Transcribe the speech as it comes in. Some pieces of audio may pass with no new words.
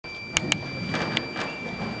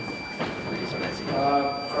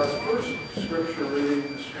Our first scripture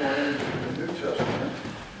reading this morning is in the New Testament,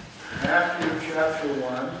 Matthew chapter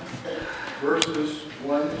 1, verses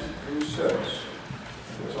 1 through 6.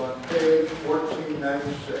 It's on page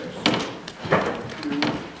 1496.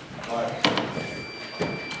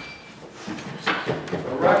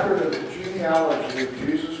 A record of the genealogy of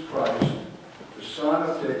Jesus Christ, the son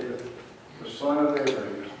of David, the son of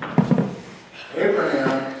Abraham.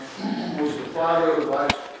 Abraham was the father of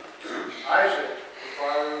Isaac. Isaac, the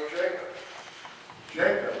father of Jacob.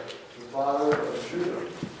 Jacob, the father of Judah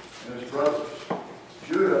and his brothers.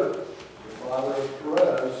 Judah, the father of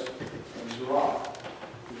Perez and Zerah,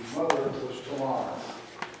 whose mother was Tamar.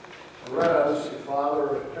 Perez, the father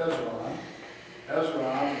of Hezron.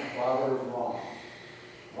 Hezron, the father of Ram.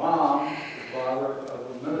 Ram, the father of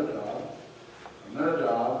Amminadab.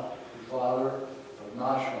 Amminadab, the father of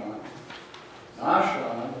Nahshon.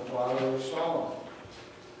 Nahshon, the father of Solomon.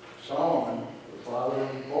 Solomon, the father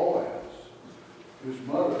of Boaz, whose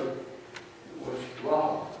mother was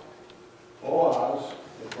Rahab. Boaz,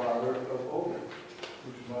 the father of Obed,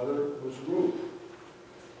 whose mother was Ruth.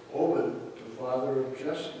 Obed, the father of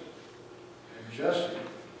Jesse. And Jesse,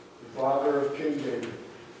 the father of King David.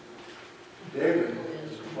 David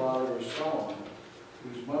is the father of Solomon,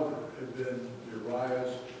 whose mother had been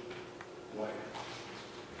Uriah's wife.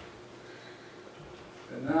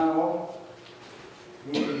 And now,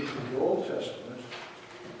 moving to the Old Testament,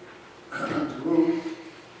 Ruth,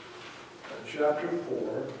 chapter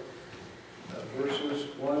 4, verses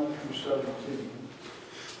 1 through 17,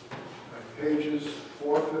 pages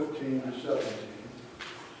 415 to 17.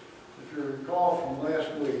 If you recall from last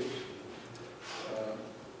week,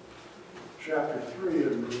 chapter 3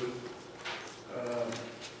 of Ruth,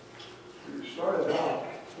 we started out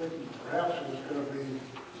thinking perhaps it was going to be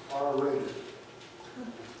R-rated.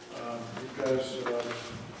 Because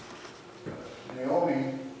Naomi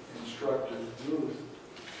instructed Ruth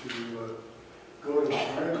to go to the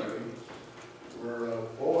granary where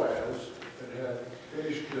Boaz had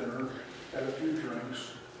finished dinner, had a few drinks,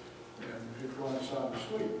 and had gone sound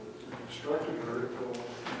asleep. He instructed her to go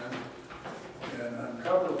in and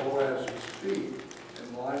uncover Boaz's feet and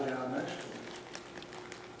lie down next to him.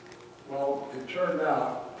 Well, it turned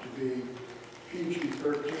out to be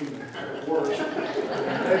PG-13 at worst,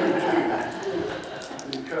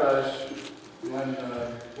 because when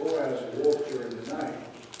Boaz awoke during the night,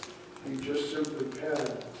 he just simply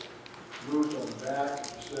patted Ruth on the back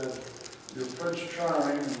and said, "Your Prince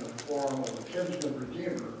Charming in the form of a kinsman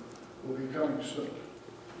redeemer will be coming soon."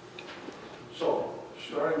 So,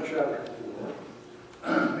 starting chapter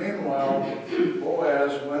 4, meanwhile,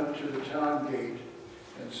 Boaz went to the town gate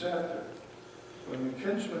and sat there. When the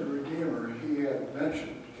kinsman redeemer he had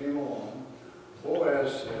mentioned came along,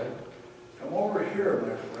 Boaz said, "Come over here,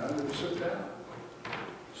 my friend, and sit down."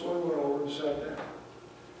 So he went over and sat down.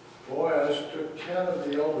 Boaz took 10 of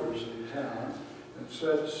the elders of the town and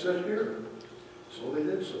said, "Sit here." So they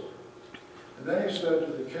did so. And then he said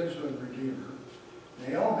to the kinsman redeemer,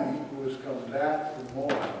 "Naomi, who has come back from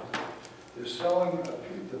Moab, is selling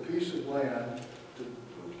the piece of land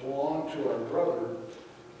that belonged to our brother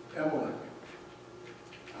Elimelech.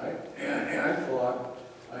 And I thought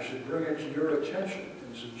I should bring it to your attention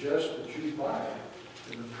and suggest that you buy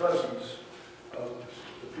it in the presence of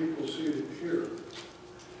the people seated here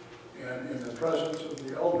and in the presence of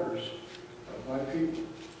the elders of my people.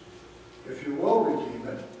 If you will redeem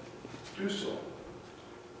it, do so.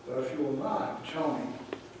 But if you will not, tell me,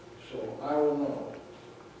 so I will know.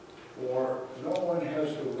 For no one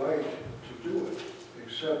has the right to do it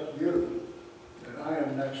except you, and I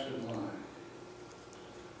am next in line."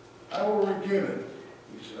 "I will redeem it,"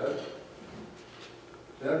 he said.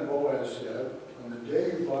 Then Boaz said, "On the day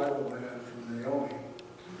you buy the land from Naomi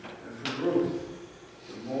and from Ruth,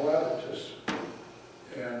 the Moabitess,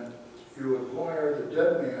 and you acquire the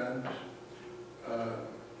dead man's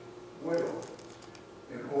widow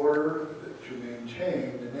in order to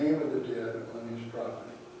maintain the name of the dead on his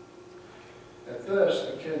property." At this,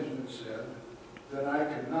 the kinsman said, "Then I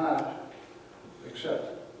cannot accept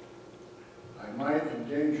it. I might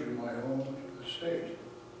endanger my own estate.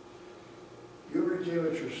 You redeem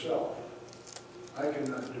it yourself. I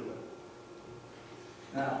cannot do it."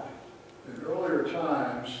 Now, in earlier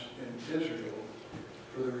times in Israel,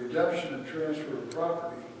 for the redemption and transfer of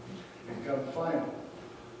property to become final,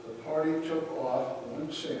 the party took off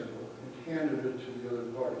one sandal and handed it to the other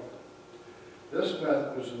party. This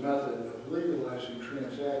was a method of legalizing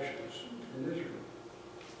transactions in Israel.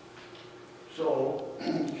 So,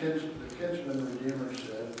 the kinsman redeemer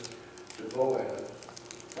said to Boaz,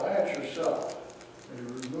 "Buy it yourself," and he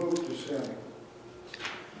removed the sandal.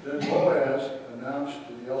 Then Boaz announced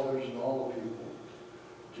to the elders and all the people,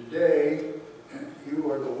 today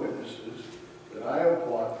you are the witnesses that I have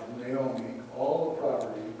bought from Naomi all the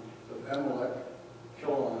property of Elimelech,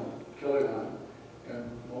 Chilion, and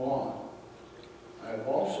Mahlon. I have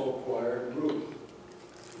also acquired Ruth,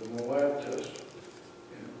 the Moabitess,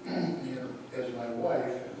 as my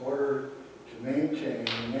wife in order to maintain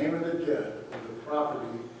the name of the dead of the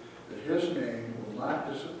property, that his name will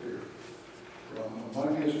not disappear from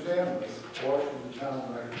among his family or from the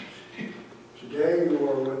town records. Today you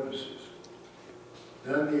are witnesses.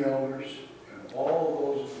 Then the elders and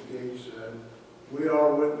all those at the gate said, we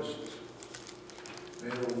are witnesses. May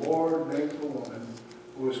the Lord make the woman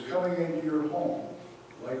who is coming into your home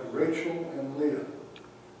like Rachel and Leah,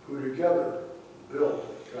 who together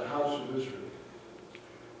built the house of Israel.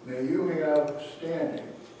 May you have standing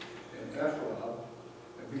in Ephraim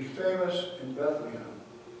and be famous in Bethlehem.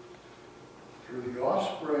 Through the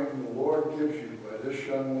offspring the Lord gives you by this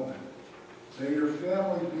young woman, may your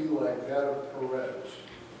family be like that of Perez,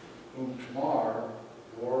 whom Tamar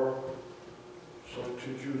bore so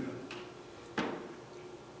to Judah.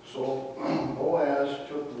 So Boaz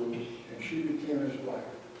took Ruth, and she became his wife.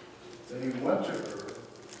 Then he went to her,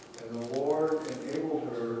 and the Lord enabled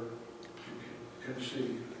her to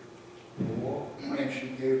conceive. And she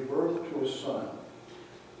gave birth to a son.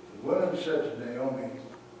 The women said to Naomi,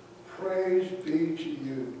 praise be to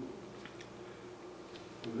you.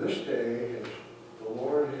 For this day the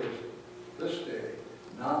Lord has this day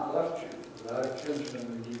not left you without a kinsman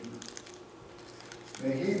redeemer.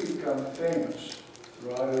 May he become famous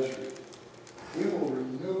throughout Israel. He will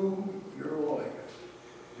renew your life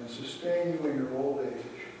and sustain you in your old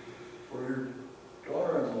age. For your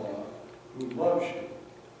daughter-in-law, who loves you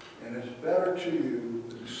and is better to you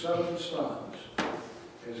than 7 sons,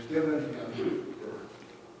 has given him birth.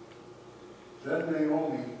 Then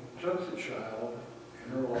Naomi took the child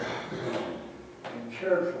in her lap and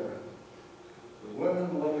cared for him. The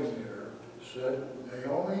women living there said,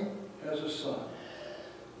 Naomi has a son,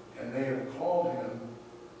 and they have called him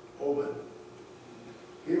Obed.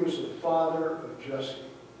 He was the father of Jesse,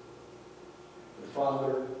 the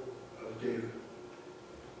father of David.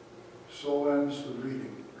 So ends the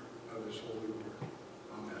reading of this holy word.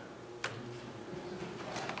 Amen.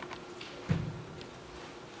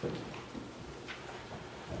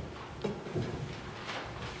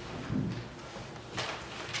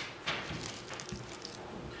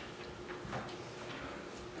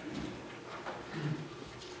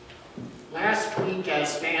 Last week,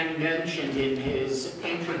 as Stan mentioned in his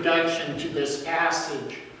introduction to this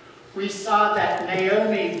passage, we saw that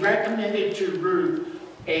Naomi recommended to Ruth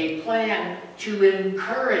a plan to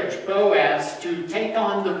encourage Boaz to take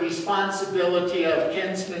on the responsibility of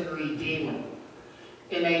kinsman redeemer.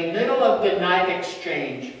 In a middle-of-the-night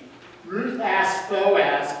exchange, Ruth asked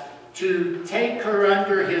Boaz to take her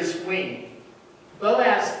under his wing.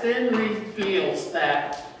 Boaz then reveals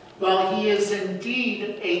that while he is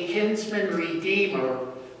indeed a kinsman redeemer,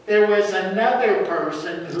 there was another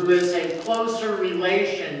person who is a closer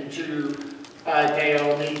relation to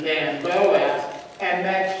Naomi than Boaz, and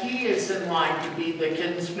that he is in line to be the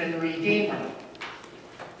kinsman redeemer.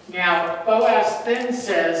 Now, Boaz then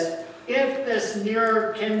says, if this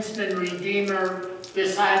nearer kinsman redeemer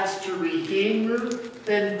decides to redeem Ruth,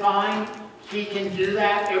 then fine, he can do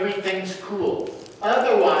that, everything's cool.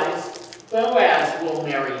 Otherwise, Boaz will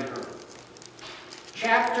marry her.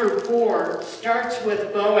 Chapter 4 starts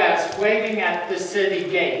with Boaz waiting at the city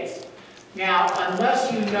gates. Now,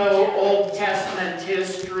 unless you know Old Testament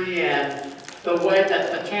history and the way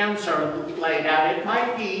that the towns are laid out, it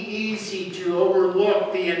might be easy to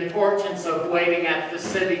overlook the importance of waiting at the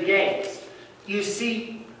city gates. You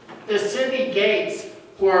see, the city gates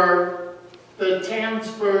were the town's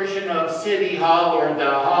version of City Hall, or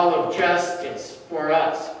the Hall of Justice for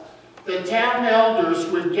us. The town elders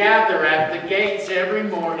would gather at the gates every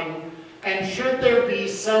morning, and should there be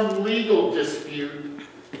some legal dispute,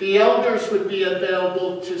 the elders would be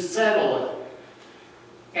available to settle it.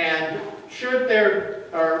 And should there,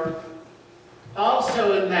 or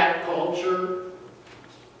also in that culture,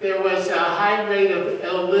 there was a high rate of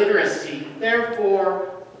illiteracy.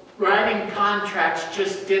 Therefore, writing contracts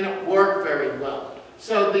just didn't work very well.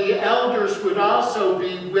 So the elders would also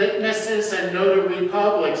be witnesses and notary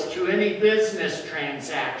publics to any business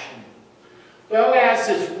transaction. Boaz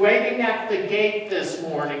is waiting at the gate this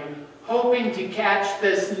morning, hoping to catch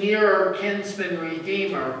this nearer kinsman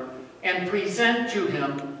redeemer and present to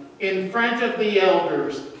him in front of the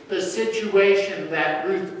elders the situation that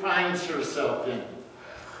Ruth finds herself in.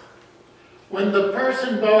 When the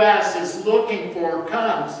person Boaz is looking for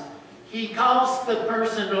comes, he calls the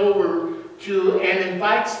person over and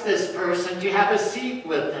invites this person to have a seat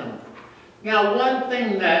with him. Now, one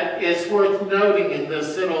thing that is worth noting in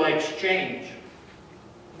this little exchange,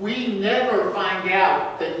 we never find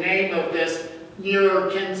out the name of this nearer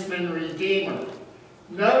kinsman redeemer.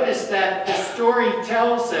 Notice that the story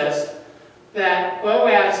tells us that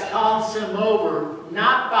Boaz calls him over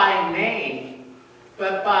not by name,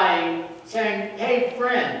 but by saying, "Hey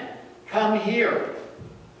friend, come here."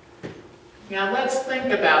 Now let's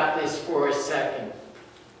think about this for a second.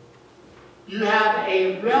 You have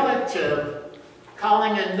a relative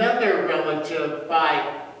calling another relative by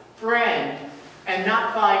friend and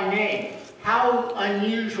not by name. How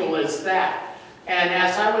unusual is that? And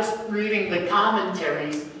as I was reading the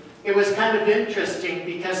commentaries, it was kind of interesting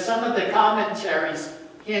because some of the commentaries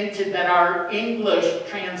hinted that our English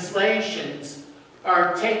translations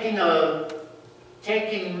are taking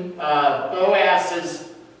Boaz's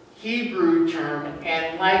Hebrew term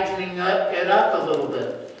and lightening it up a little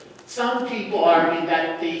bit. Some people argue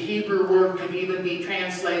that the Hebrew word could even be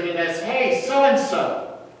translated as, "Hey,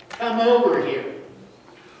 so-and-so, come over here."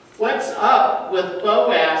 What's up with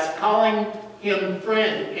Boaz calling him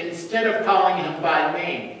friend instead of calling him by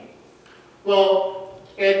name? Well,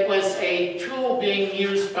 it was a tool being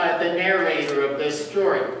used by the narrator of this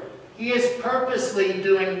story. He is purposely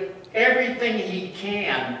doing everything he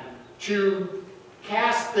can to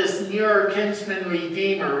cast this nearer kinsman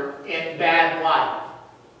redeemer in bad light.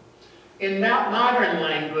 In modern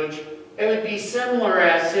language, it would be similar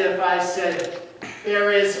as if I said,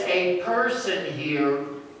 "There is a person here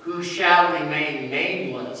who shall remain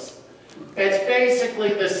nameless." It's basically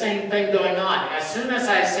the same thing going on. As soon as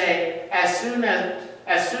I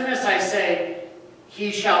say,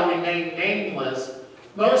 "He shall remain nameless,"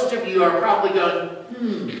 most of you are probably going,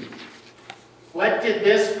 what did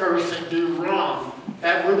this person do wrong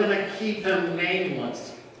that we're going to keep him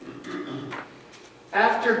nameless?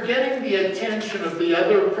 After getting the attention of the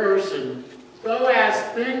other person, Boaz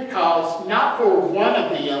then calls not for one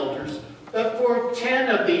of the elders, but for 10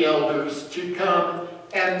 of the elders to come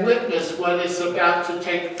and witness what is about to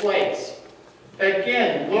take place.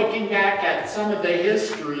 Again, looking back at some of the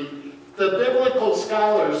history, the biblical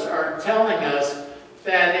scholars are telling us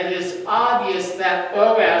that it is obvious that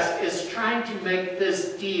Boaz is trying to make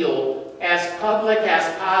this deal as public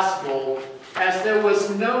as possible, as there was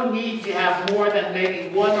no need to have more than maybe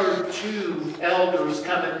 1 or 2 elders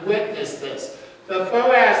come and witness this. But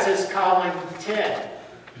Boaz is calling 10.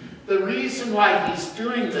 The reason why he's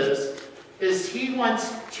doing this is he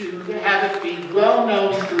wants to have it be well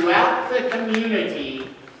known throughout the community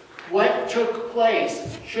what took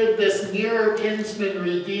place should this nearer kinsman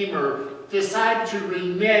redeemer decide to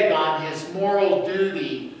renege on his moral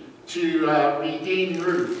duty to redeem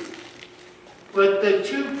Ruth. With the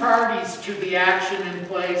 2 parties to the action in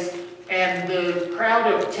place and the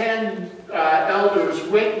crowd of 10 elders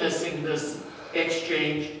witnessing this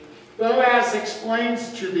exchange, Boaz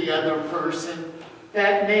explains to the other person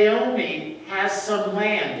that Naomi has some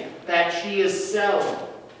land that she is selling.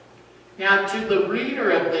 Now, to the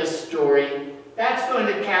reader of this story, that's going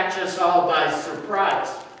to catch us all by surprise,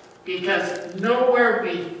 because nowhere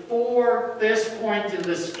before this point in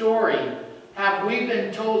the story have we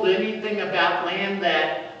been told anything about land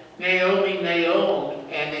that Naomi may own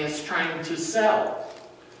and is trying to sell.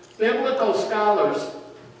 Biblical scholars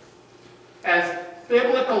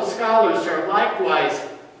are likewise,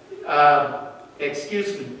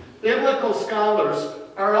 biblical scholars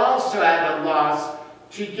are also at a loss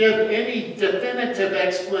to give any definitive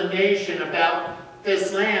explanation about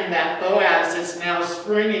this land that Boaz is now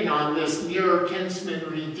springing on this nearer kinsman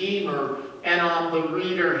redeemer and on the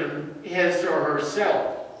reader, his or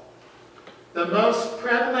herself. The most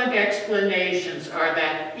prevalent explanations are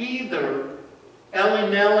that either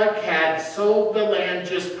Elimelech had sold the land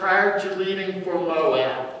just prior to leaving for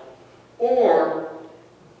Moab, or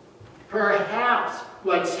perhaps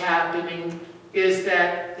what's happening is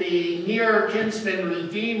that the nearer kinsman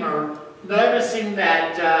redeemer, noticing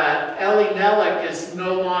that Elimelech is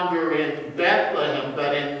no longer in Bethlehem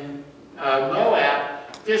but in Moab,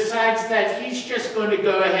 decides that he's just going to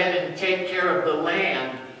go ahead and take care of the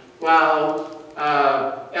land while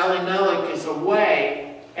Elimelech is away.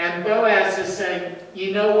 And Boaz is saying,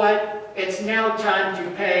 you know what? It's now time to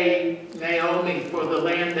pay Naomi for the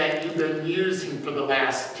land that you've been using for the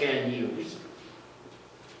last 10 years.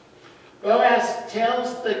 Boaz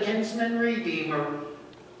tells the kinsman redeemer,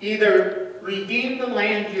 either redeem the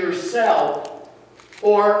land yourself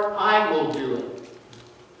or I will do it.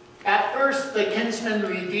 At first, the kinsman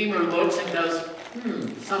redeemer looks and goes,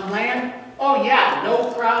 some land? Oh yeah,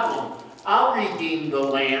 no problem. I'll redeem the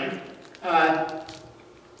land.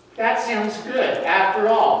 That sounds good. After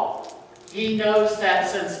all, he knows that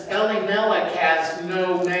since Elimelech has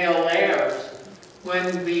no male heirs,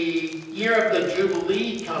 when the year of the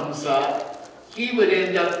Jubilee comes up, he would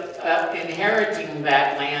end up inheriting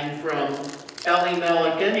that land from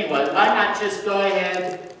Elimelech anyway. Why not just go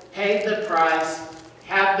ahead, pay the price,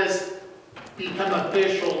 have this become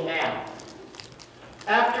official now?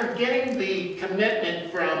 After getting the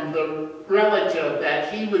commitment from the relative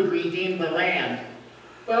that he would redeem the land,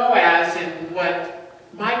 Boaz, in what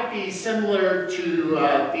might be similar to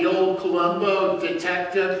the old Columbo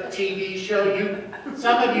detective TV show,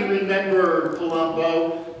 some of you remember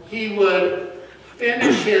Columbo, he would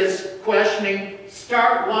finish his questioning,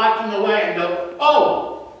 start walking away and go,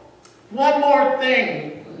 "Oh, one more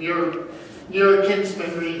thing, your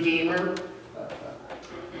kinsman redeemer.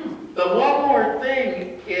 The one more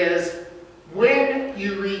thing is, when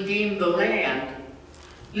you redeem the land,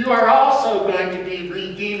 you are also going to be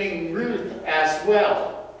redeeming Ruth as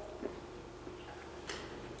well."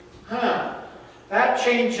 That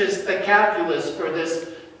changes the calculus for this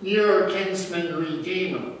nearer kinsman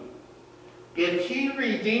redeemer. If he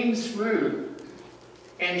redeems Ruth,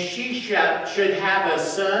 and she should have a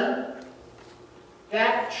son,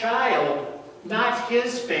 that child, not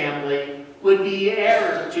his family, would be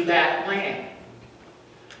heir to that land.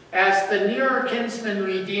 As the nearer kinsman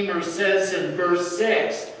redeemer says in verse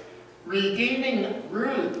 6, redeeming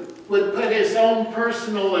Ruth would put his own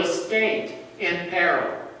personal estate in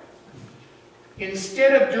peril.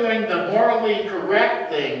 Instead of doing the morally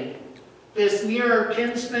correct thing, this nearer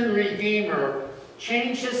kinsman redeemer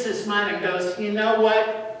changes his mind and goes, "You know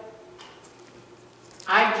what?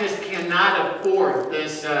 I just cannot afford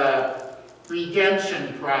this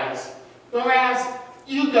redemption price. Boaz,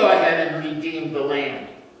 you go ahead and redeem the land."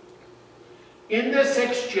 In this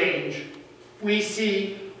exchange, we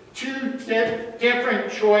see two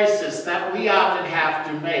different choices that we often have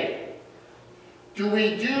to make. Do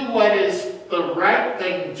we do what is the right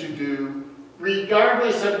thing to do,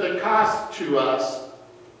 regardless of the cost to us?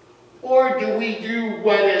 Or do we do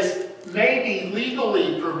what is maybe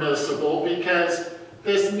legally permissible because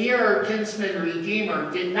this nearer kinsman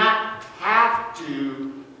redeemer did not have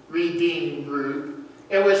to redeem Ruth?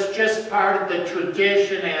 It was just part of the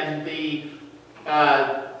tradition and the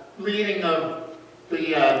leading of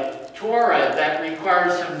the Torah that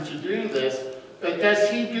requires him to do this. But does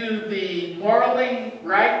he do the morally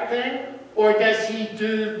right thing, or does he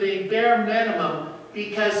do the bare minimum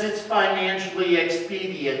because it's financially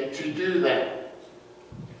expedient to do that?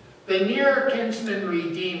 The nearer kinsman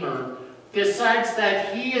redeemer decides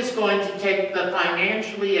that he is going to take the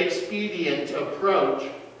financially expedient approach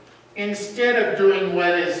instead of doing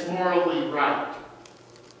what is morally right.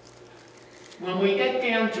 When we get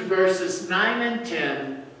down to verses 9 and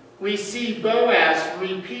 10, we see Boaz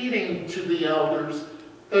repeating to the elders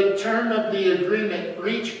the term of the agreement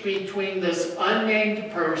reached between this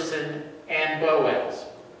unnamed person and Boaz.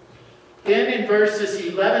 Then in verses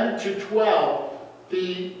 11 to 12,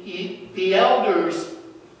 the elders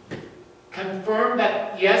confirm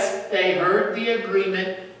that yes, they heard the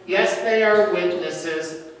agreement, yes, they are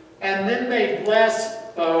witnesses, and then they bless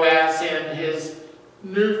Boaz and his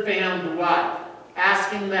newfound wife,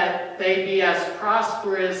 asking that they be as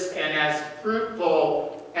prosperous and as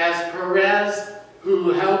fruitful as Perez,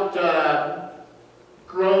 who helped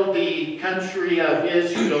grow the country of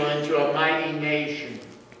Israel into a mighty nation.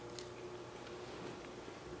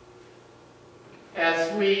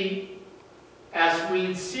 As we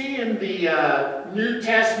see in the New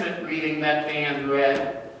Testament reading that Dan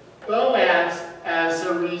read, Boaz, as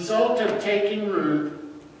a result of taking Ruth,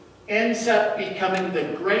 ends up becoming the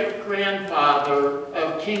great-grandfather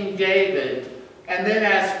of King David. And then,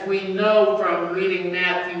 as we know from reading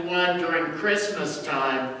Matthew 1 during Christmas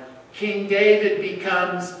time, King David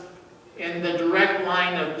becomes in the direct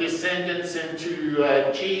line of descendants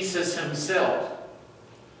into Jesus himself.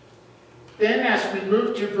 Then, as we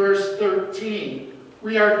move to verse 13,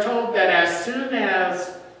 we are told that as soon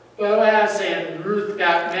as Boaz and Ruth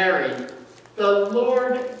got married, the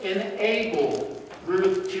Lord enabled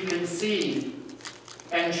Ruth to conceive,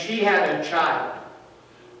 and she had a child.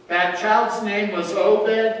 That child's name was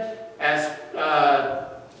Obed, as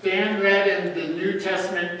Dan read in the New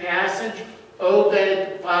Testament passage.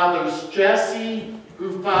 Obed fathers Jesse,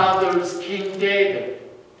 who fathers King David.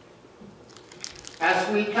 As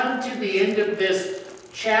we come to the end of this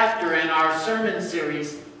chapter in our sermon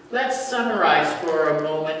series, let's summarize for a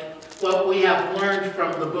moment what we have learned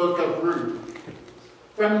from the book of Ruth.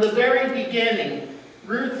 From the very beginning,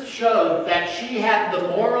 Ruth showed that she had the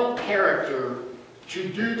moral character to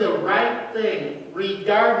do the right thing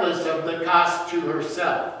regardless of the cost to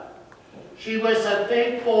herself. She was a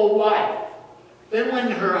faithful wife. Then when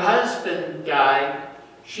her husband died,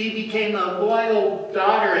 she became a loyal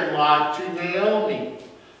daughter-in-law to Naomi.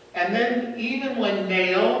 And then even when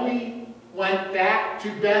Naomi went back to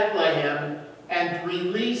Bethlehem and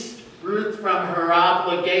released Ruth from her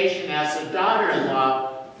obligation as a daughter-in-law,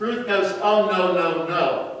 Ruth goes, "Oh, no, no,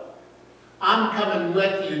 no. I'm coming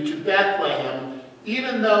with you to Bethlehem,"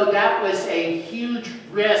 even though that was a huge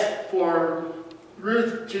risk for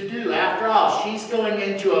Ruth to do. After all, she's going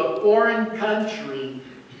into a foreign country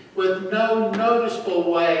with no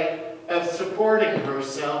noticeable way of supporting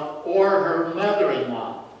herself or her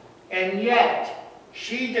mother-in-law. And yet,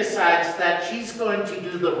 she decides that she's going to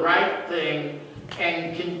do the right thing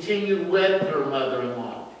and continue with her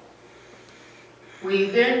mother-in-law. We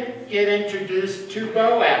then get introduced to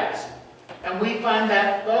Boaz, and we find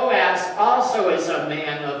that Boaz also is a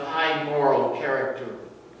man of high moral character.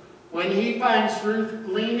 When he finds Ruth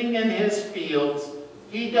gleaning in his fields,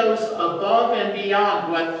 he goes above and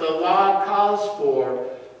beyond what the law calls for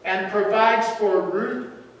and provides for Ruth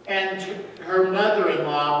and her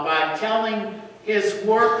mother-in-law by telling his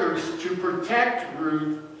workers to protect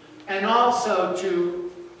Ruth and also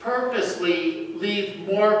to purposely leave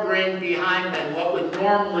more grain behind than what would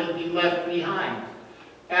normally be left behind.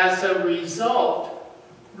 As a result,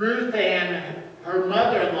 Ruth and her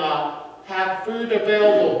mother-in-law have food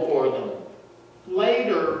available for them.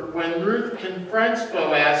 Later, when Ruth confronts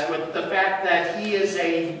Boaz with the fact that he is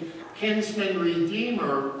a kinsman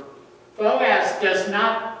redeemer, Boaz does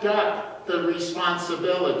not duck the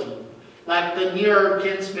responsibility like the nearer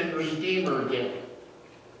kinsman redeemer did.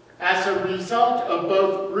 As a result of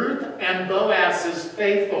both Ruth and Boaz's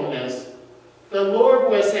faithfulness, the Lord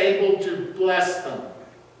was able to bless them.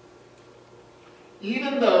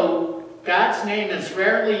 Even though God's name is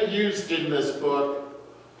rarely used in this book,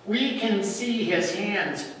 we can see his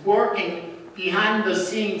hands working behind the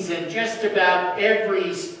scenes in just about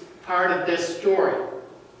every part of this story.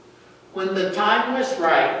 When the time was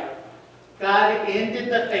right, God ended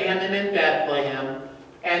the famine in Bethlehem,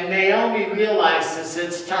 and Naomi realizes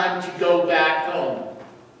it's time to go back home.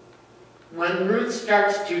 When Ruth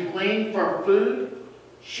starts to glean for food,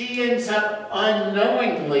 she ends up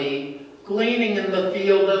unknowingly gleaning in the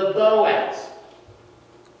field of Boaz.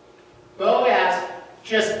 Boaz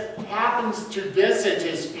just happens to visit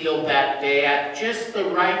his field that day at just the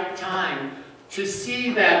right time to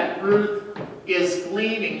see that Ruth is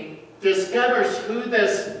gleaning, discovers who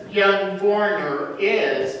this young foreigner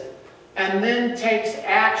is, and then takes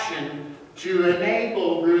action to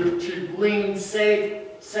enable Ruth to glean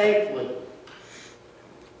safely.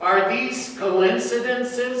 Are these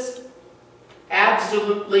coincidences?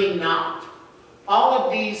 Absolutely not. All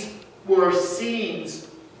of these were scenes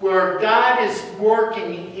where God is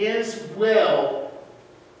working his will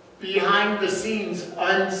behind the scenes,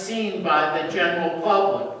 unseen by the general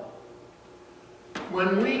public.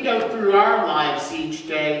 When we go through our lives each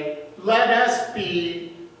day, let us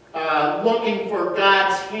be looking for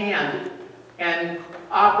God's hand and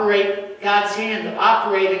God's hand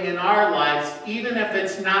operating in our lives, even if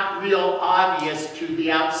it's not real obvious to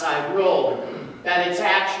the outside world, that it's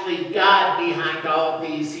actually God behind all of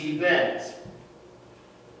these events.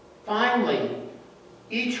 Finally,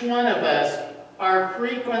 each one of us are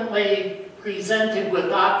frequently presented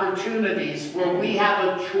with opportunities where we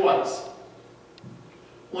have a choice.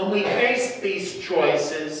 When we face these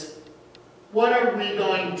choices, what are we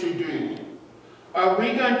going to do? Are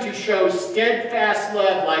we going to show steadfast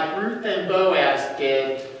love like Ruth and Boaz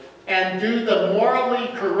did and do the morally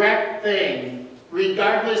correct thing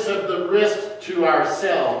regardless of the risk to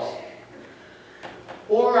ourselves?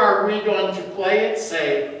 Or are we going to play it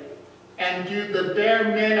safe and do the bare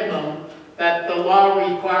minimum that the law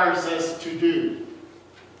requires us to do?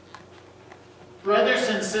 Brothers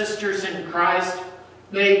and sisters in Christ,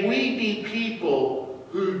 may we be people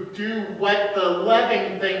who do what the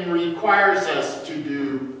loving thing requires us to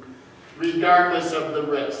do, regardless of the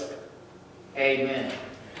risk. Amen.